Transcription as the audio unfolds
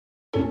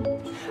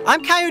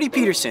I'm Coyote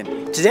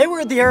Peterson. Today we're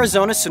at the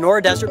Arizona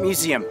Sonora Desert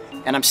Museum,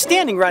 and I'm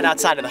standing right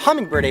outside of the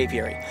Hummingbird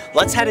Aviary.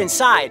 Let's head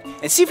inside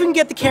and see if we can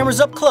get the cameras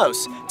up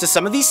close to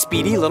some of these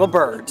speedy little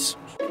birds.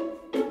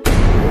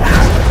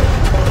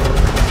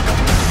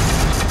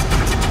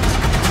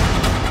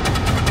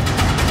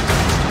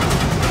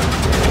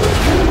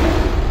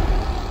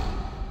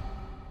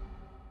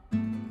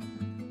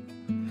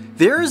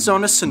 The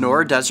Arizona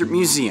Sonora Desert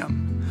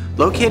Museum,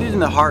 located in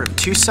the heart of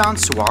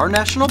Tucson's Saguaro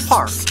National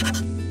Park,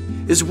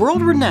 is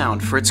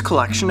world-renowned for its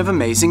collection of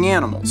amazing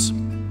animals.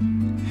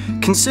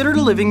 Considered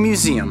a living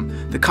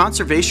museum, the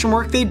conservation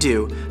work they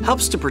do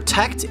helps to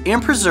protect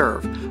and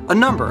preserve a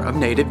number of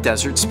native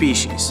desert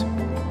species.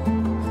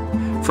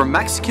 From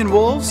Mexican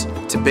wolves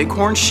to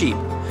bighorn sheep,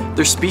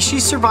 their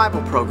species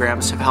survival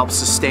programs have helped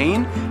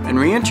sustain and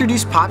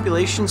reintroduce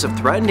populations of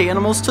threatened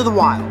animals to the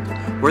wild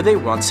where they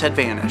once had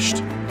vanished.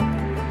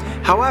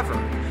 However,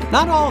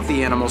 not all of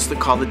the animals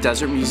that call the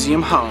Desert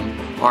Museum home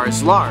are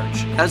as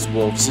large as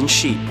wolves and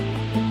sheep.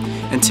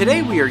 And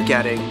today we are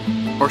getting,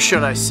 or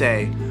should I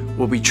say,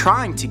 we'll be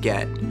trying to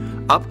get,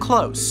 up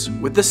close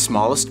with the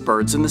smallest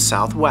birds in the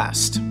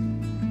Southwest.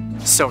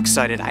 So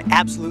excited, I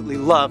absolutely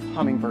love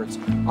hummingbirds.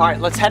 All right,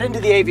 let's head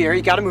into the aviary.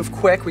 You gotta move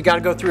quick. We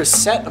gotta go through a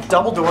set of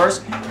double doors.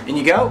 And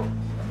you go,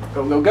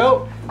 go, go,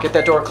 go. Get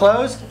that door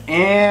closed,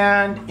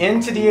 and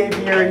into the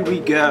aviary we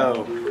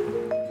go.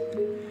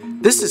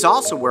 This is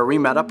also where we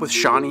met up with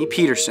Shawnee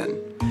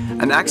Peterson,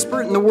 an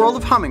expert in the world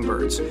of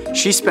hummingbirds.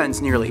 She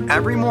spends nearly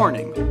every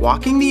morning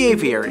walking the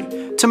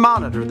aviary to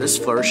monitor this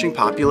flourishing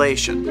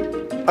population.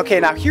 Okay,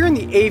 now here in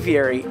the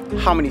aviary,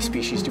 how many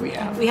species do we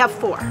have? We have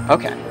 4.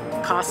 Okay.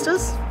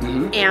 Costas,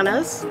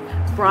 Annas,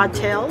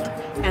 broad-tailed,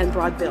 and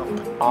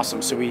broad-billed.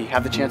 Awesome, so we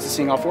have the chance of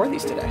seeing all 4 of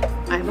these today.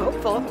 I'm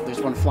hopeful. There's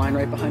one flying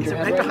right behind your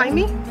head. Right behind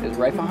me? It's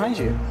right behind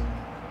you.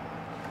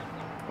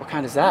 What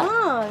kind is that?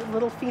 Ah,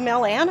 little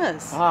female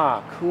Annas.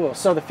 Ah, cool.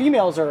 So the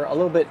females are a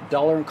little bit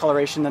duller in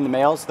coloration than the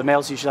males. The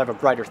males usually have a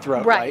brighter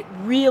throat, right?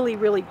 Really,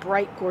 really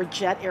bright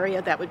gorget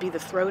area. That would be the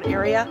throat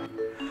area.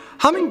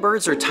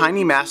 Hummingbirds are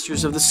tiny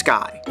masters of the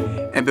sky.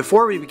 And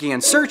before we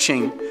began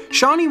searching,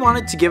 Shawnee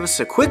wanted to give us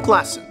a quick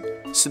lesson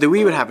so that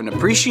we would have an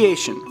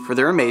appreciation for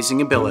their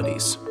amazing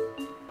abilities.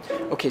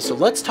 Okay, so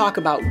let's talk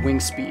about wing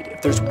speed.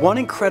 If there's one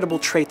incredible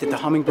trait that the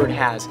hummingbird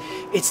has,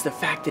 it's the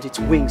fact that its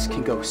wings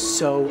can go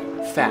so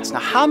fast. Now,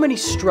 how many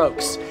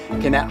strokes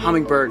can that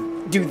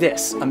hummingbird do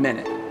this a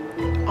minute?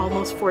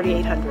 Almost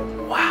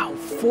 4,800. Wow,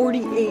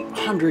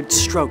 4,800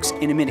 strokes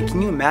in a minute.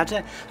 Can you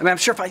imagine? I mean, I'm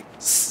sure if I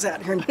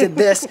sat here and did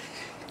this,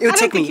 it would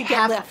take me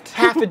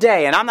half a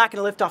day, and I'm not going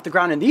to lift off the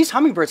ground. And these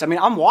hummingbirds, I mean,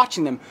 I'm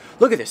watching them.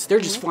 Look at this. They're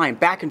just flying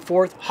back and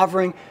forth,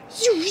 hovering,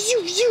 zoo,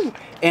 zoo, zoo.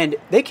 And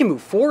they can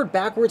move forward,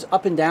 backwards,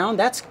 up and down.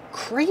 That's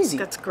crazy.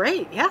 That's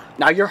great, yeah.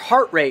 Now, your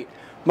heart rate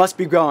must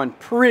be going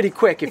pretty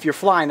quick if you're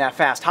flying that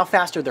fast. How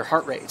fast are their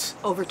heart rates?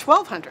 Over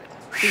 1,200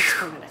 beats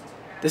per minute.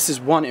 This is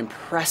one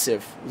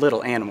impressive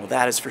little animal,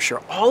 that is for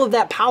sure. All of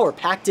that power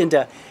packed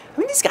into, I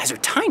mean, these guys are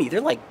tiny. They're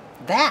like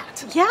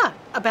that. Yeah,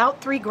 about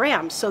 3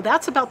 grams. So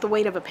that's about the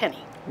weight of a penny.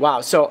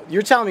 Wow, so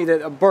you're telling me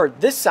that a bird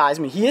this size,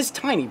 I mean, he is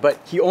tiny, but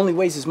he only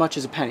weighs as much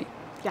as a penny.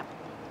 Yeah.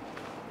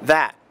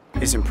 That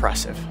is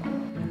impressive.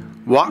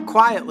 Walk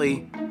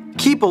quietly,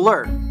 keep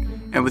alert,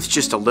 and with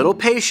just a little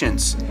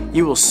patience,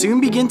 you will soon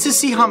begin to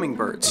see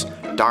hummingbirds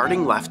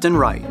darting left and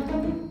right.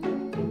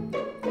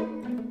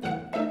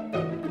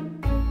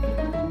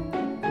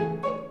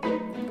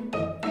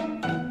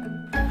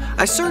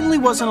 I certainly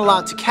wasn't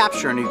allowed to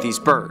capture any of these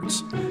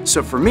birds,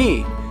 so for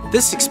me,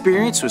 this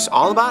experience was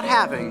all about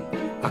having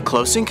a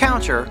close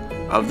encounter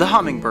of the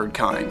hummingbird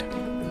kind.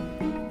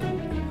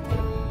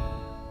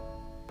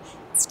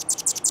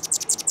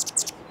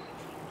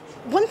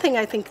 One thing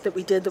I think that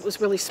we did that was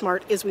really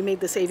smart is we made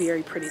this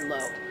aviary pretty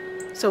low.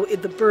 So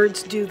the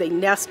birds they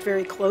nest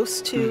very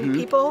close to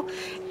people,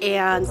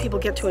 and people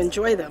get to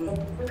enjoy them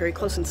very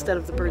close instead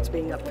of the birds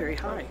being up very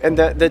high. And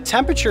the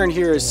temperature in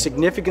here is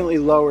significantly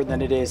lower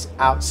than it is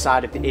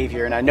outside of the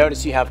aviary. And I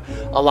notice you have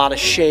a lot of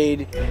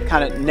shade,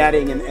 kind of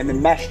netting, and the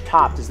mesh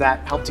top. Does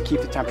that help to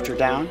keep the temperature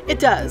down? It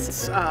does.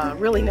 It's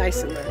really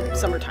nice in the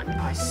summertime.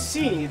 I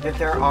see that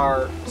there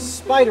are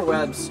spider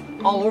webs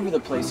all over the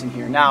place in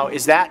here. Now,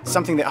 is that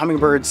something that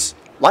hummingbirds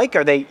like?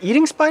 Are they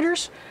eating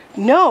spiders?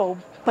 No.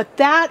 But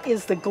that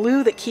is the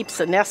glue that keeps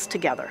the nest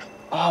together.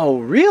 Oh,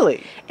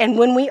 really? And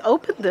when we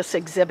opened this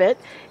exhibit,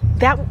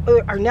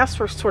 our nests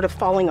were sort of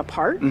falling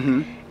apart.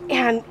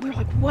 And we were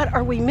like, what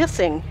are we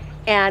missing?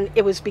 And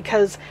it was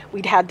because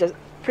we'd had to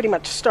pretty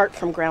much start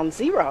from ground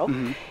zero.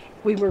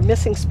 We were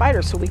missing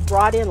spiders, so we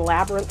brought in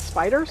labyrinth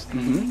spiders,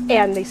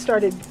 and they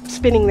started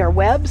spinning their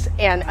webs,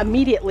 and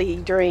immediately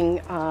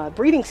during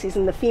breeding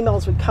season, the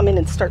females would come in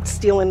and start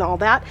stealing all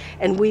that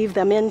and weave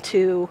them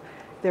into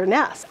their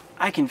nest.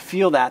 I can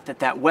feel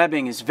that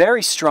webbing is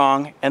very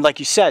strong and, like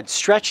you said,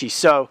 stretchy.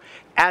 So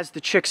as the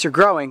chicks are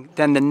growing,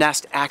 then the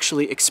nest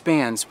actually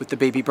expands with the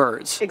baby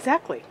birds.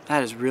 Exactly.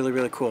 That is really,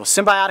 really cool.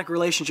 Symbiotic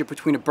relationship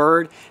between a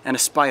bird and a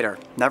spider.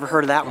 Never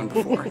heard of that one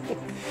before.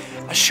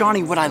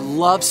 Shawnee, what I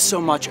love so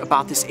much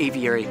about this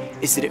aviary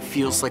is that it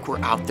feels like we're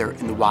out there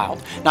in the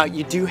wild. Now,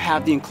 you do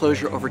have the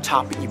enclosure over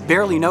top, but you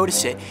barely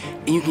notice it,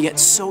 and you can get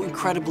so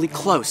incredibly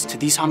close to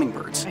these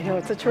hummingbirds. I know,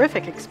 it's a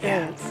terrific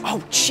experience. Yeah.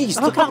 Oh, geez,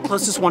 look how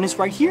close this one is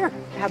right here.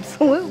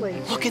 Absolutely.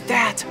 Look at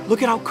that.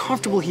 Look at how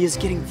comfortable he is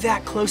getting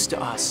that close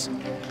to us.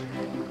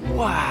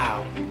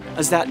 Wow.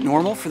 Is that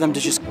normal for them to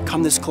just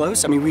come this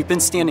close? I mean, we've been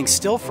standing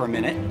still for a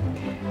minute.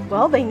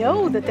 Well, they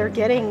know that they're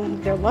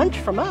getting their lunch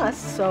from us,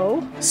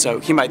 so... So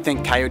he might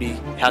think Coyote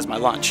has my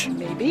lunch.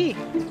 Maybe.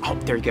 Oh,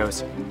 there he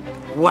goes.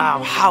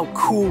 Wow, how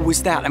cool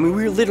was that? I mean,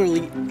 we were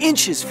literally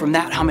inches from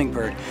that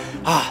hummingbird.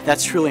 Ah,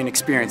 that's truly an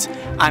experience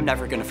I'm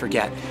never gonna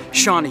forget.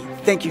 Shawnee,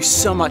 thank you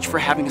so much for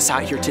having us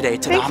out here today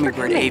to the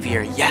Hummingbird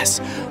Aviary. Yes.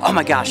 Oh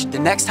my gosh, the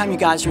next time you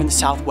guys are in the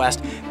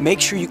Southwest,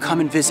 make sure you come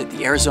and visit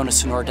the Arizona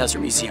Sonora Desert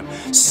Museum.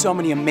 So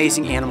many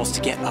amazing animals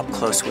to get up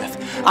close with.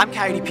 I'm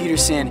Coyote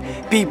Peterson.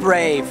 Be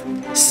brave,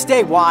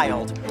 stay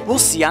wild. We'll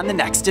see you on the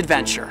next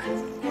adventure.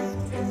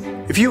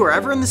 If you are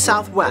ever in the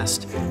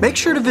Southwest, make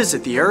sure to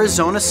visit the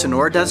Arizona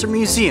Sonora Desert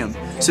Museum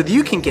so that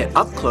you can get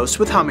up close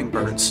with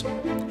hummingbirds.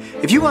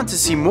 If you want to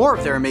see more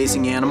of their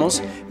amazing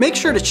animals, make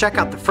sure to check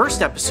out the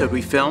first episode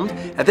we filmed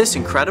at this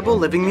incredible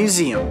living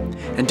museum.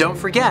 And don't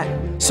forget,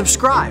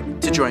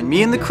 subscribe to join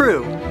me and the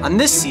crew on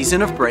this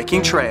season of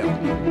Breaking Trail.